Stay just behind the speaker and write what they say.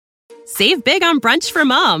Save big on brunch for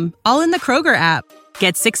mom, all in the Kroger app.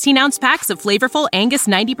 Get 16-ounce packs of flavorful Angus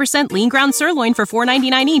 90% lean ground sirloin for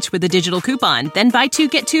 $4.99 each with a digital coupon. Then buy 2,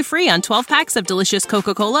 get 2 free on 12 packs of delicious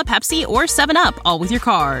Coca-Cola, Pepsi, or 7-Up, all with your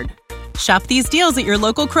card. Shop these deals at your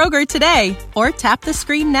local Kroger today, or tap the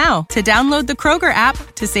screen now to download the Kroger app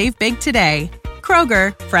to save big today.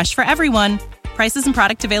 Kroger, fresh for everyone. Prices and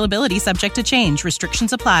product availability subject to change.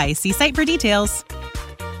 Restrictions apply. See site for details.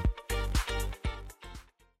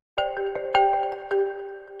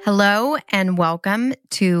 Hello and welcome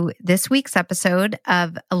to this week's episode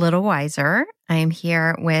of A Little Wiser. I am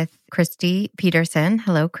here with Christy Peterson.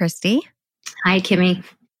 Hello, Christy. Hi, Kimmy.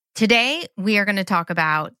 Today, we are going to talk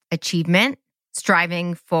about achievement,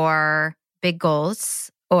 striving for big goals,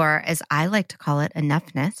 or as I like to call it,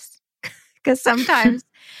 enoughness. Because sometimes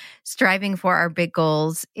striving for our big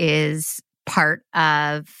goals is part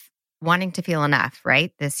of wanting to feel enough,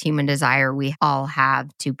 right? This human desire we all have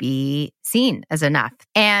to be seen as enough.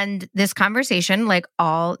 And this conversation, like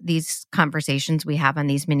all these conversations we have on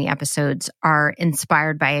these mini episodes, are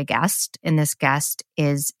inspired by a guest. And this guest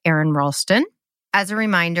is Aron Ralston. As a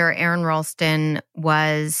reminder, Aron Ralston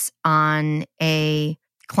was on a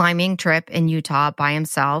climbing trip in Utah by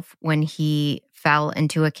himself when he fell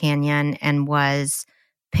into a canyon and was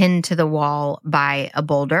pinned to the wall by a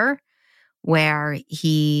boulder, where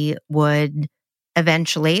he would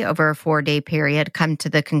eventually, over a 4-day period, come to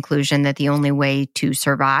the conclusion that the only way to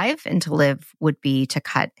survive and to live would be to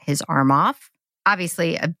cut his arm off.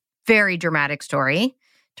 Obviously, a very dramatic story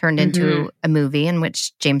turned into a movie in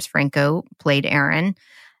which James Franco played Aron.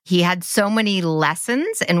 He had so many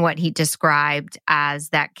lessons in what he described as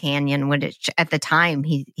that canyon, which at the time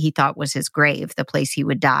he thought was his grave, the place he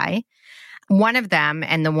would die. One of them,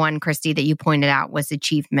 and the one, Christy, that you pointed out, was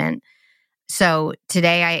achievement. So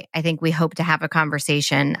today, I think we hope to have a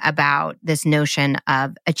conversation about this notion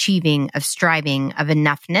of achieving, of striving, of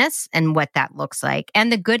enoughness, and what that looks like,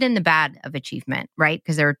 and the good and the bad of achievement, right?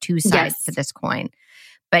 Because there are two sides to this coin.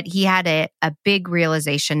 But he had a big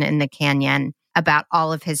realization in the canyon about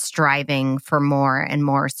all of his striving for more and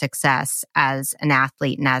more success as an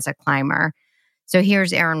athlete and as a climber. So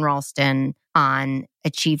here's Aron Ralston on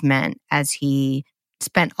achievement as he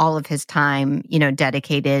spent all of his time,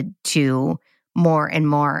 dedicated to more and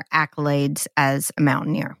more accolades as a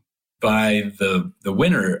mountaineer. By the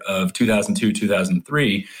winter of 2002,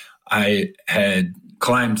 2003, I had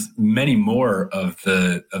climbed many more of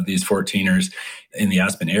these 14ers in the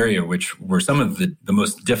Aspen area, which were some of the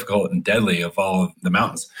most difficult and deadly of all of the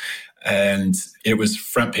mountains. And it was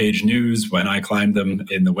front page news when I climbed them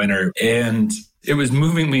in the winter. And it was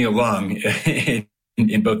moving me along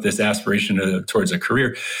in both this aspiration towards a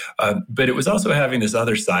career, but it was also having this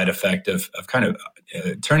other side effect of kind of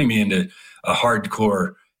turning me into a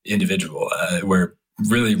hardcore individual, where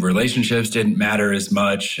really relationships didn't matter as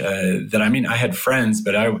much. I had friends,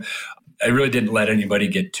 but I really didn't let anybody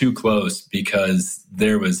get too close because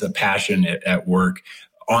there was a passion at work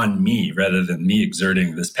on me rather than me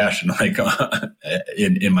exerting this passion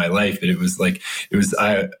in my life.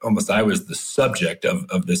 I was the subject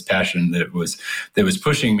of this passion that was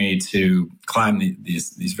pushing me to climb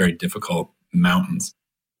these very difficult mountains.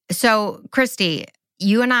 So, Christy,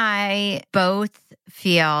 you and I both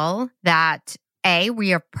feel that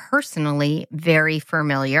we are personally very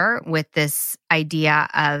familiar with this idea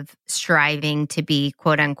of striving to be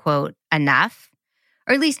quote unquote enough.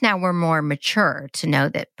 Or at least now we're more mature to know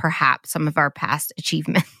that perhaps some of our past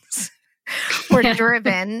achievements were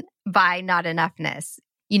driven by not enoughness.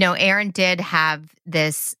 Aron did have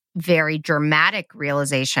this very dramatic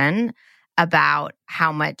realization about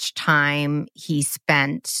how much time he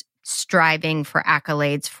spent striving for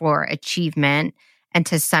accolades, for achievement, and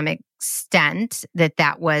to some extent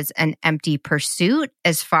that was an empty pursuit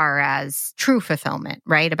as far as true fulfillment,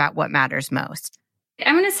 right? About what matters most.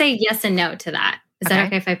 I'm going to say yes and no to that. Is that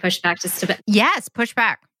okay if I push back just a bit? Yes, push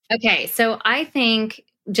back. Okay, so I think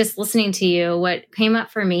just listening to you, what came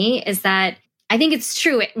up for me is that I think it's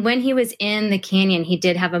true. When he was in the canyon, he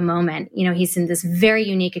did have a moment. He's in this very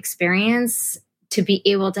unique experience to be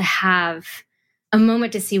able to have a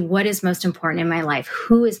moment to see what is most important in my life,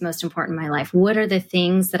 who is most important in my life, what are the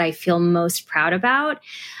things that I feel most proud about.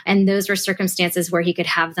 And those were circumstances where he could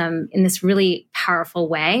have them in this really powerful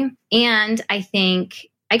way. And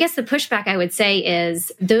I guess the pushback I would say is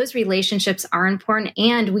those relationships are important.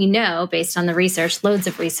 And we know, based on the research, loads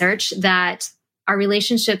of research, that our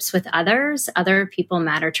relationships with other people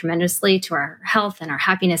matter tremendously to our health and our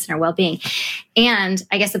happiness and our well-being. And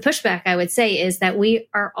I guess the pushback I would say is that we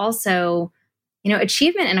are also,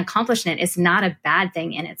 achievement and accomplishment is not a bad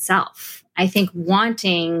thing in itself. I think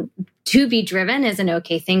wanting to be driven is an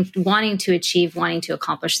okay thing. Wanting to achieve, wanting to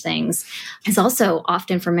accomplish things is also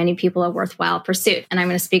often for many people a worthwhile pursuit. And I'm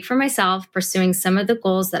going to speak for myself. Pursuing some of the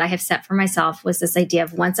goals that I have set for myself was this idea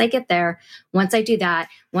of once I get there, once I do that,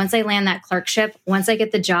 once I land that clerkship, once I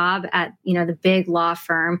get the job at, the big law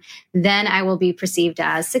firm, then I will be perceived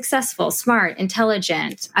as successful, smart,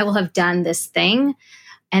 intelligent. I will have done this thing.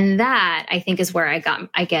 And that, I think, is where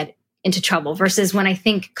I get into trouble, versus when I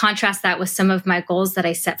contrast that with some of my goals that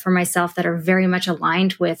I set for myself that are very much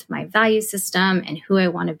aligned with my value system and who I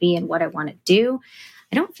want to be and what I want to do.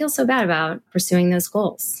 I don't feel so bad about pursuing those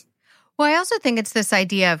goals. Well, I also think it's this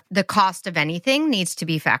idea of the cost of anything needs to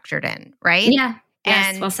be factored in, right? Yeah.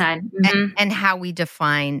 Yes, well said. Mm-hmm. And how we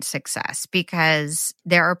define success, because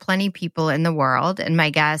there are plenty of people in the world, and my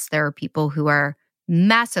guess, there are people who are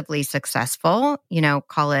massively successful,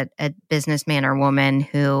 call it a businessman or woman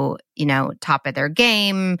who, top of their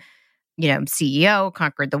game, CEO,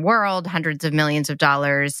 conquered the world, hundreds of millions of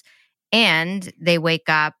dollars, and they wake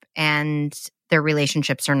up and their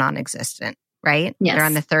relationships are non-existent, right? Yes. They're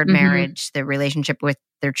on the third marriage. The relationship with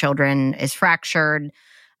their children is fractured.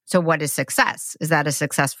 So what is success? Is that a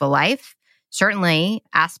successful life? Certainly,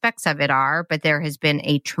 aspects of it are, but there has been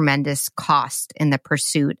a tremendous cost in the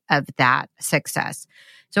pursuit of that success.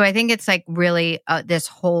 So I think it's like really this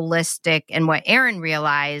holistic, and what Aaron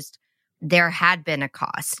realized, there had been a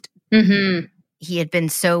cost. Mm-hmm. He had been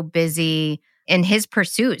so busy, and his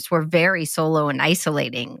pursuits were very solo and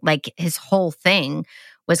isolating. Like his whole thing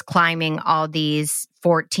was climbing all these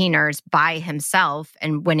 14ers by himself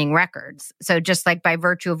and winning records. So just like by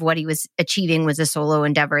virtue of what he was achieving was a solo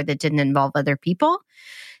endeavor that didn't involve other people.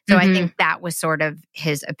 So I think that was sort of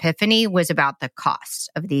his epiphany, was about the cost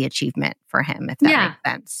of the achievement for him, if that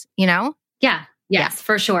makes sense, Yeah. Yes,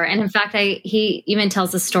 for sure. And in fact, he even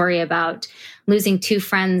tells a story about losing two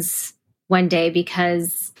friends one day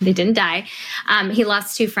because they didn't die. He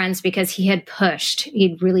lost two friends because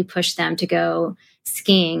he'd really pushed them to go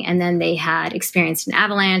skiing, and then they had experienced an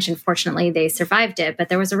avalanche, and fortunately they survived it. But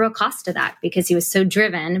there was a real cost to that because he was so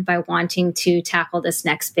driven by wanting to tackle this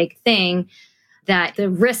next big thing that the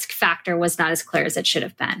risk factor was not as clear as it should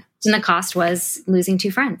have been. And the cost was losing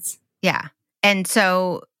two friends. Yeah. And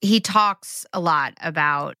so he talks a lot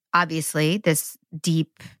about, obviously, this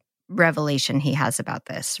deep revelation he has about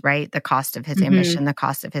this, right? The cost of his ambition, the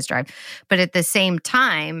cost of his drive. But at the same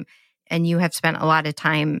time, and you have spent a lot of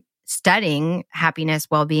time studying happiness,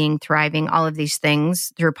 well-being, thriving, all of these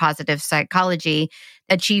things through positive psychology,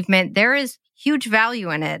 achievement, there is huge value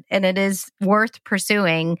in it, and it is worth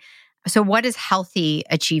pursuing. So what does healthy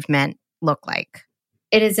achievement look like?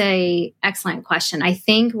 It is an excellent question. I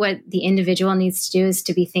think what the individual needs to do is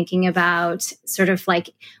to be thinking about sort of like,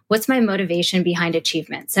 what's my motivation behind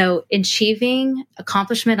achievement? So achieving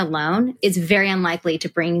accomplishment alone is very unlikely to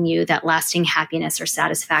bring you that lasting happiness or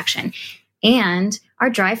satisfaction. And our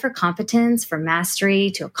drive for competence, for mastery,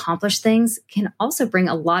 to accomplish things can also bring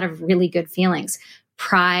a lot of really good feelings,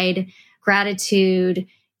 pride, gratitude,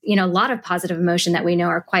 a lot of positive emotion that we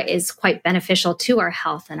know is quite beneficial to our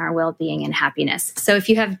health and our well-being and happiness. So if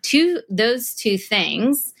you have those two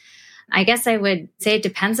things, I guess I would say it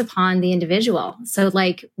depends upon the individual. So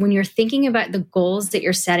like when you're thinking about the goals that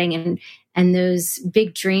you're setting and those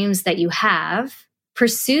big dreams that you have,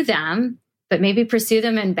 pursue them, but maybe pursue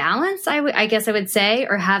them in balance, I guess I would say,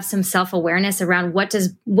 or have some self-awareness around what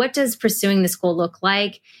does pursuing this goal look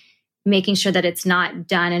like, making sure that it's not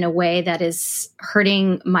done in a way that is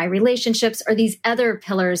hurting my relationships or these other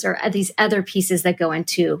pillars or these other pieces that go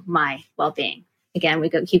into my well-being. Again,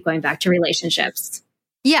 keep going back to relationships.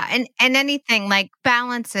 Yeah. And anything like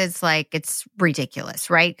balance is like, it's ridiculous,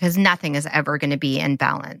 right? Because nothing is ever going to be in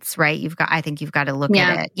balance, right? I think you've got to look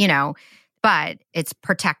at it, but it's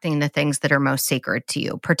protecting the things that are most sacred to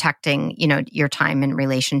you, protecting, your time and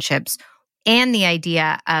relationships, and the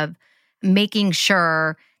idea of making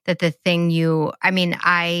sure that the thing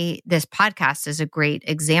this podcast is a great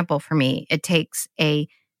example for me. It takes a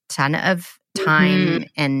ton of time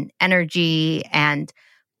and energy, and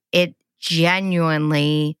it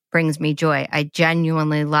genuinely brings me joy. I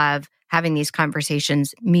genuinely love having these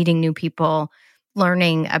conversations, meeting new people,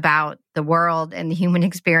 learning about the world and the human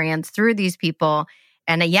experience through these people.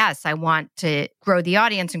 And yes, I want to grow the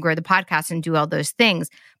audience and grow the podcast and do all those things,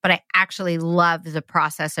 but I actually love the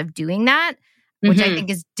process of doing that, which I think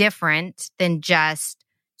is different than just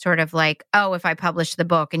sort of like, oh, if I publish the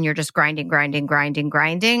book and you're just grinding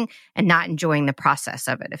and not enjoying the process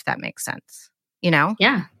of it, if that makes sense, Yeah.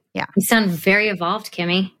 Yeah. You sound very evolved,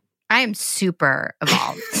 Kimmy. I am super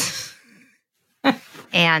evolved.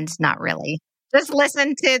 And not really. Just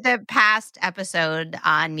listen to the past episode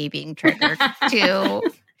on me being triggered to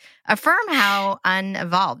affirm how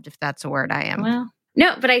unevolved, if that's a word, I am. Well,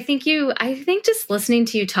 no, but I think just listening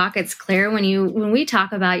to you talk, it's clear when we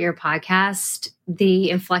talk about your podcast, the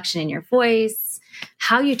inflection in your voice,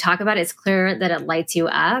 how you talk about it, it's clear that it lights you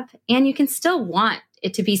up, and you can still want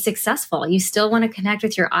it to be successful. You still want to connect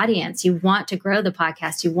with your audience. You want to grow the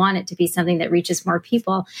podcast. You want it to be something that reaches more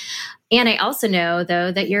people. And I also know,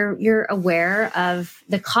 though, that you're aware of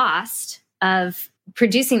the cost of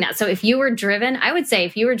producing that. So if you were driven, I would say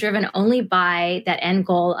if you were driven only by that end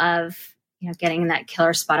goal of, getting that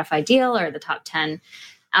killer Spotify deal or the top 10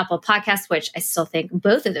 Apple podcasts, which I still think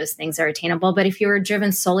both of those things are attainable. But if you were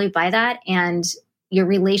driven solely by that and your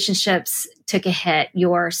relationships took a hit,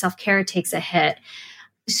 your self-care takes a hit,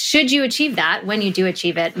 should you achieve that, when you do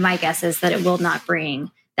achieve it, my guess is that it will not bring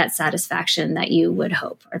that satisfaction that you would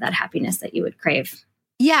hope or that happiness that you would crave.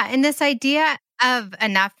 Yeah. And this idea of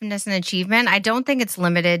enoughness and achievement, I don't think it's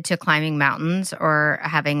limited to climbing mountains or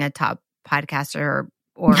having a top podcaster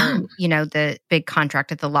or the big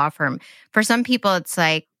contract at the law firm. For some people, it's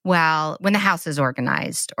like, well, when the house is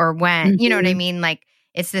organized or when, you know what I mean? Like,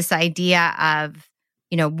 it's this idea of,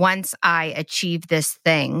 once I achieve this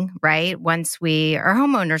thing, right? Once we are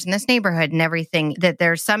homeowners in this neighborhood and everything, that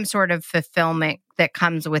there's some sort of fulfillment that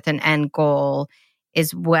comes with an end goal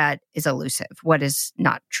is what is elusive, what is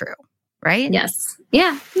not true, right? Yes.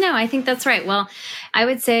 Yeah. No, I think that's right. Well, I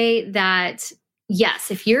would say that,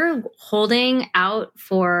 yes, if you're holding out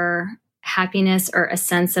for happiness or a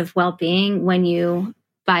sense of well-being when you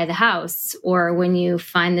buy the house or when you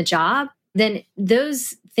find the job, then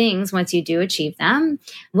those things, once you do achieve them,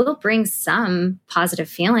 will bring some positive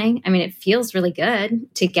feeling. I mean, it feels really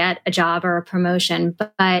good to get a job or a promotion,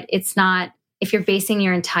 but it's not, if you're basing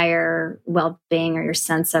your entire well-being or your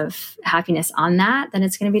sense of happiness on that, then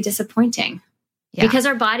it's going to be disappointing. Yeah. Because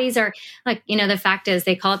our bodies are like, the fact is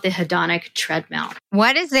they call it the hedonic treadmill.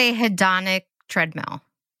 What is a hedonic treadmill?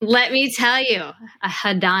 Let me tell you, a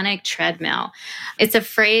hedonic treadmill. It's a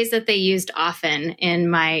phrase that they used often in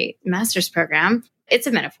my master's program. It's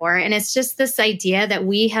a metaphor. And it's just this idea that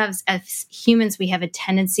we have, as humans, we have a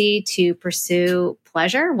tendency to pursue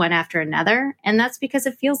pleasure one after another. And that's because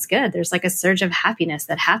it feels good. There's like a surge of happiness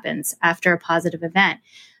that happens after a positive event.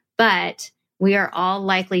 But we are all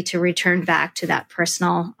likely to return back to that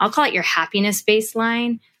personal, I'll call it your happiness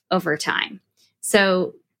baseline over time.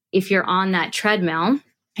 So if you're on that treadmill,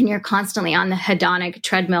 and you're constantly on the hedonic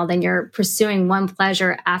treadmill, then you're pursuing one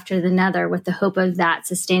pleasure after another with the hope of that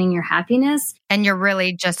sustaining your happiness. And you're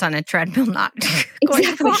really just on a treadmill, not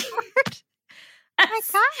going forward. Oh my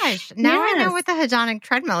gosh. Now I know what the hedonic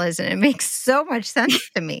treadmill is, and it makes so much sense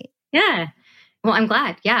to me. Yeah. Well, I'm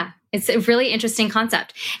glad. Yeah. It's a really interesting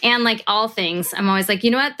concept. And like all things, I'm always like, you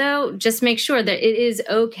know what, though? Just make sure that it is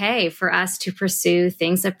okay for us to pursue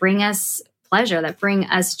things that bring us pleasure, that bring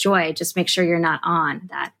us joy. Just make sure you're not on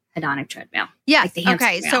that hedonic treadmill. Yes. Like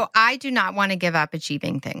okay. So I do not want to give up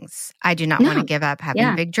achieving things. I do not want to give up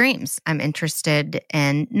having big dreams. I'm interested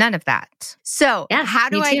in none of that. So how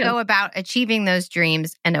do I go about achieving those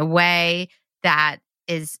dreams in a way that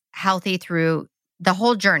is healthy through the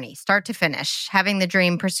whole journey, start to finish, having the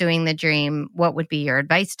dream, pursuing the dream? What would be your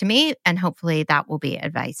advice to me? And hopefully that will be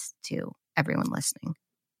advice to everyone listening.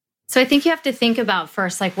 So I think you have to think about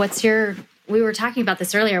first, like, we were talking about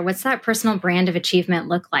this earlier, what's that personal brand of achievement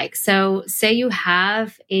look like? So say you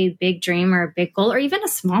have a big dream or a big goal, or even a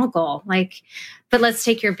small goal, but let's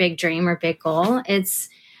take your big dream or big goal. It's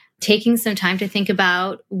taking some time to think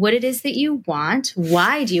about what it is that you want.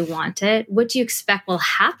 Why do you want it? What do you expect will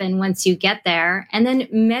happen once you get there? And then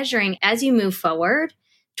measuring as you move forward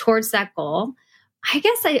towards that goal. I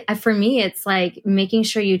guess for me, it's like making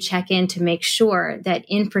sure you check in to make sure that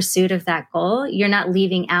in pursuit of that goal, you're not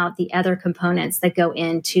leaving out the other components that go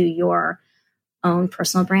into your own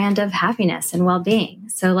personal brand of happiness and well-being.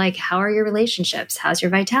 So like, how are your relationships? How's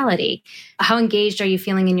your vitality? How engaged are you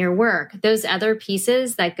feeling in your work? Those other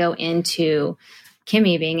pieces that go into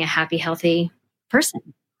Kimmy being a happy, healthy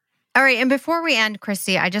person. All right. And before we end,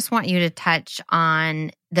 Christy, I just want you to touch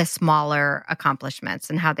on the smaller accomplishments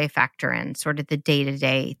and how they factor in sort of the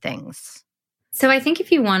day-to-day things. So I think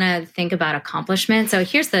if you want to think about accomplishment, so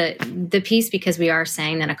here's the piece, because we are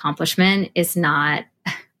saying that accomplishment is not,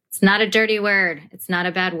 it's not a dirty word. It's not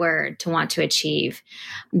a bad word to want to achieve.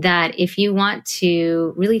 That if you want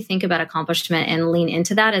to really think about accomplishment and lean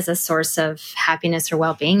into that as a source of happiness or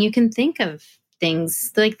well-being, you can think of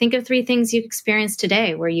things, like think of 3 things you experienced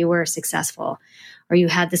today where you were successful or you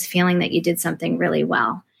had this feeling that you did something really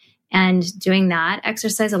well. And doing that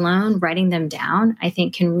exercise alone, writing them down, I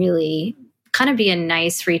think can really kind of be a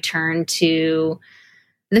nice return to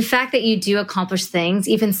the fact that you do accomplish things,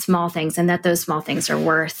 even small things, and that those small things are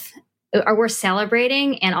worth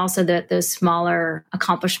celebrating, and also that those smaller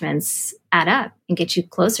accomplishments add up and get you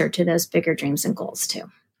closer to those bigger dreams and goals too.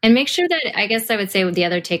 And make sure that, I guess I would say the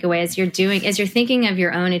other takeaway is you're thinking of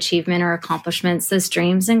your own achievement or accomplishments, those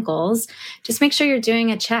dreams and goals, just make sure you're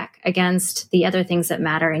doing a check against the other things that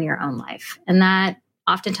matter in your own life. And that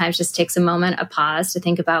oftentimes just takes a moment, a pause to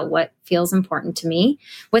think about what feels important to me.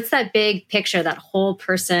 What's that big picture, that whole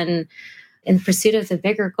person in pursuit of the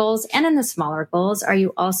bigger goals and in the smaller goals? Are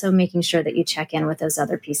you also making sure that you check in with those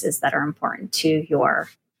other pieces that are important to your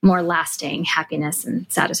more lasting happiness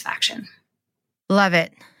and satisfaction? Love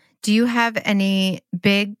it. Do you have any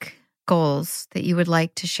big goals that you would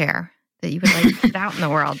like to share, that you would like to put out in the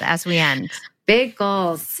world as we end? Big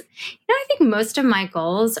goals. I think most of my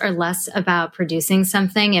goals are less about producing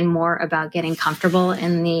something and more about getting comfortable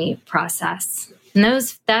in the process. And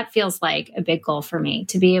that feels like a big goal for me,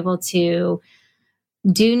 to be able to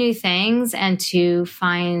do new things and to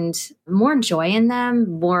find more joy in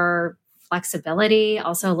them, more flexibility,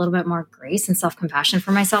 also a little bit more grace and self-compassion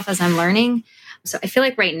for myself as I'm learning. So I feel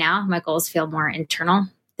like right now my goals feel more internal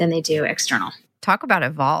than they do external. Talk about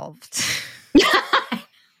evolved.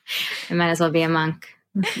 I might as well be a monk.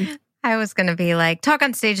 I was going to be like, talk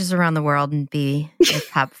on stages around the world and be a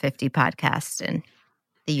top 50 podcast in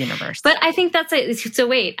the universe. But I think that's it. So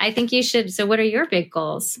wait, I think you should. So what are your big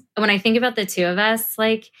goals? When I think about the two of us,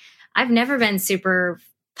 like, I've never been super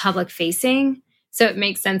public facing. So it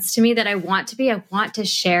makes sense to me that I want to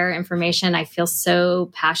share information. I feel so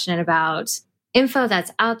passionate about info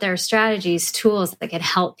that's out there, strategies, tools that can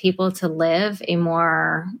help people to live a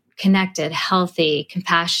more connected, healthy,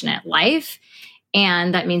 compassionate life.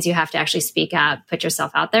 And that means you have to actually speak up, put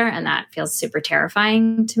yourself out there. And that feels super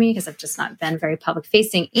terrifying to me because I've just not been very public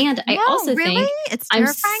facing. And I also think it's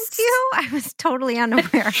terrifying to you. I was totally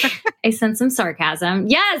unaware. I sense some sarcasm.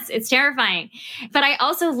 Yes, it's terrifying. But I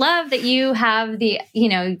also love that you have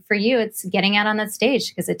for you, it's getting out on that stage,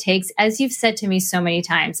 because it takes, as you've said to me so many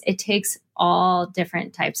times, it takes all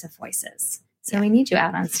different types of voices. So we need you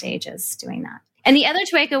out on stages doing that. And the other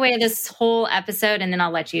takeaway of this whole episode, and then I'll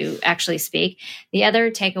let you actually speak. The other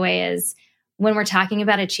takeaway is, when we're talking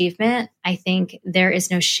about achievement, I think there is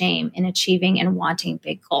no shame in achieving and wanting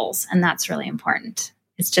big goals. And that's really important.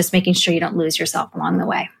 It's just making sure you don't lose yourself along the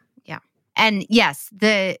way. Yeah. And yes,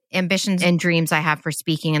 the ambitions and dreams I have for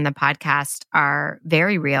speaking in the podcast are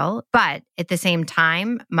very real. But at the same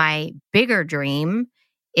time, my bigger dream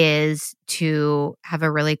is to have a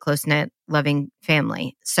really close-knit, loving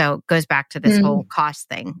family. So it goes back to this whole cost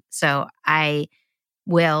thing. So I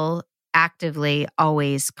will actively,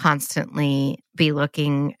 always, constantly be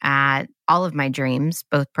looking at all of my dreams,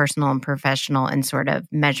 both personal and professional, and sort of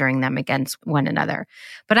measuring them against one another.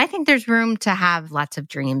 But I think there's room to have lots of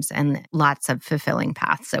dreams and lots of fulfilling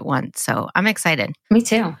paths at once. So I'm excited. Me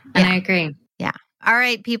too. And I agree. Yeah. All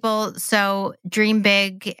right, people. So dream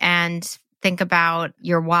big and think about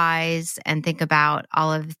your whys, and think about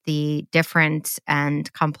all of the different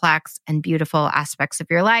and complex and beautiful aspects of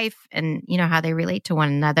your life, and how they relate to one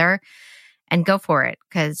another, and go for it.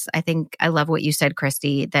 Because I love what you said,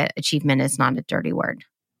 Christy, that achievement is not a dirty word.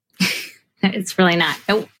 It's really not.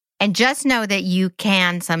 Nope. And just know that you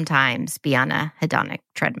can sometimes be on a hedonic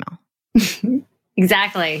treadmill.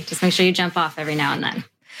 Exactly. Just make sure you jump off every now and then.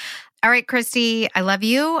 All right, Christy, I love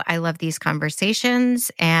you. I love these conversations.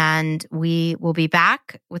 And we will be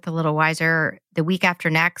back with A Little Wiser the week after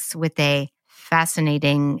next with a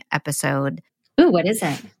fascinating episode. Ooh, what is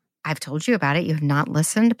it? I've told you about it. You have not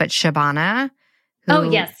listened, but Shabana.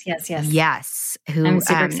 Yes. Yes. Who I'm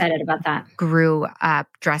super excited about that. Grew up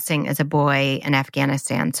dressing as a boy in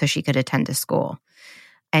Afghanistan so she could attend a school.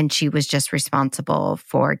 And she was just responsible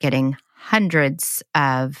for getting hundreds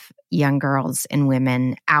of young girls and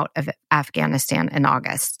women out of Afghanistan in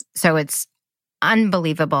August. So it's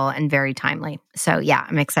unbelievable and very timely. So yeah,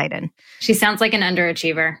 I'm excited. She sounds like an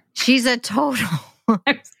underachiever. She's a total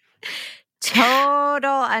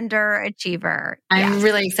underachiever. I'm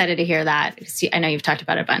really excited to hear that. I know you've talked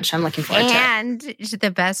about it a bunch. I'm looking forward to it. And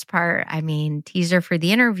the best part, teaser for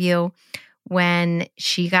the interview, when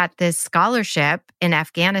she got this scholarship in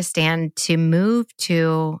Afghanistan to move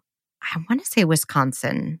to, I want to say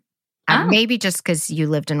Wisconsin. Maybe just because you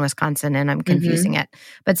lived in Wisconsin and I'm confusing it,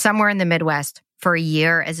 but somewhere in the Midwest for a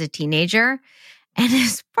year as a teenager. And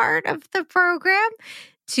as part of the program,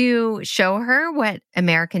 to show her what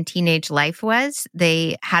American teenage life was,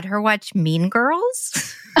 they had her watch Mean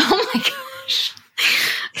Girls. Oh my gosh.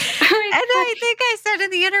 And I think I said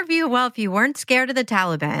in the interview, well, if you weren't scared of the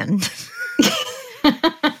Taliban,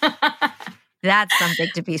 that's something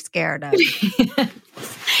to be scared of.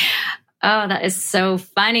 Oh, that is so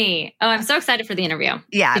funny. Oh, I'm so excited for the interview.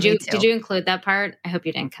 Yeah, Did you include that part? I hope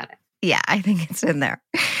you didn't cut it. Yeah, I think it's in there.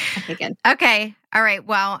 Okay, good. Okay. All right.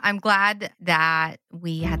 Well, I'm glad that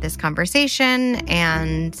we had this conversation,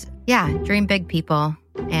 and yeah, dream big, people,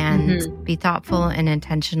 and be thoughtful and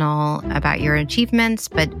intentional about your achievements,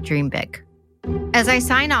 but dream big. As I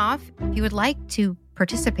sign off, if you would like to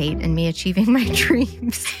participate in me achieving my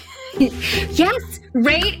dreams, yes,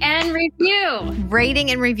 rate and review. Rating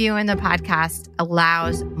and reviewing the podcast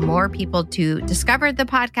allows more people to discover the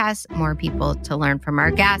podcast, more people to learn from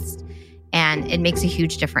our guests, and it makes a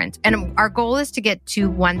huge difference. And our goal is to get to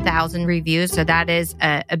 1,000 reviews. So that is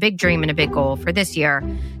a big dream and a big goal for this year.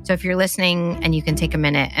 So if you're listening and you can take a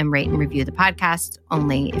minute and rate and review the podcast,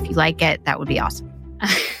 only if you like it, that would be awesome.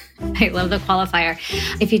 I love the qualifier.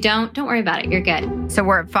 If you don't worry about it. You're good. So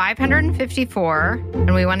we're at 554,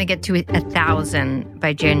 and we want to get to 1,000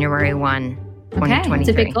 by January 1, 2023. It's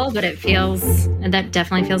a big goal, but that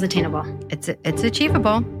definitely feels attainable. It's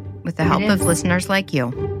achievable with the help of listeners like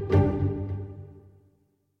you.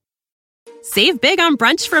 Save big on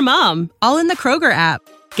brunch for mom, all in the Kroger app.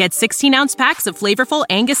 Get 16-ounce packs of flavorful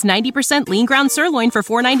Angus 90% lean ground sirloin for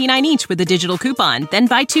 $4.99 each with a digital coupon. Then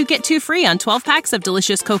buy 2, get 2 free on 12 packs of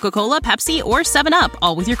delicious Coca-Cola, Pepsi, or 7-Up,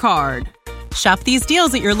 all with your card. Shop these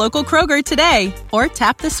deals at your local Kroger today, or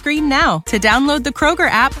tap the screen now to download the Kroger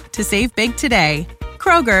app to save big today.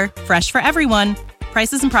 Kroger, fresh for everyone.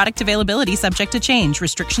 Prices and product availability subject to change.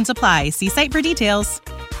 Restrictions apply. See site for details.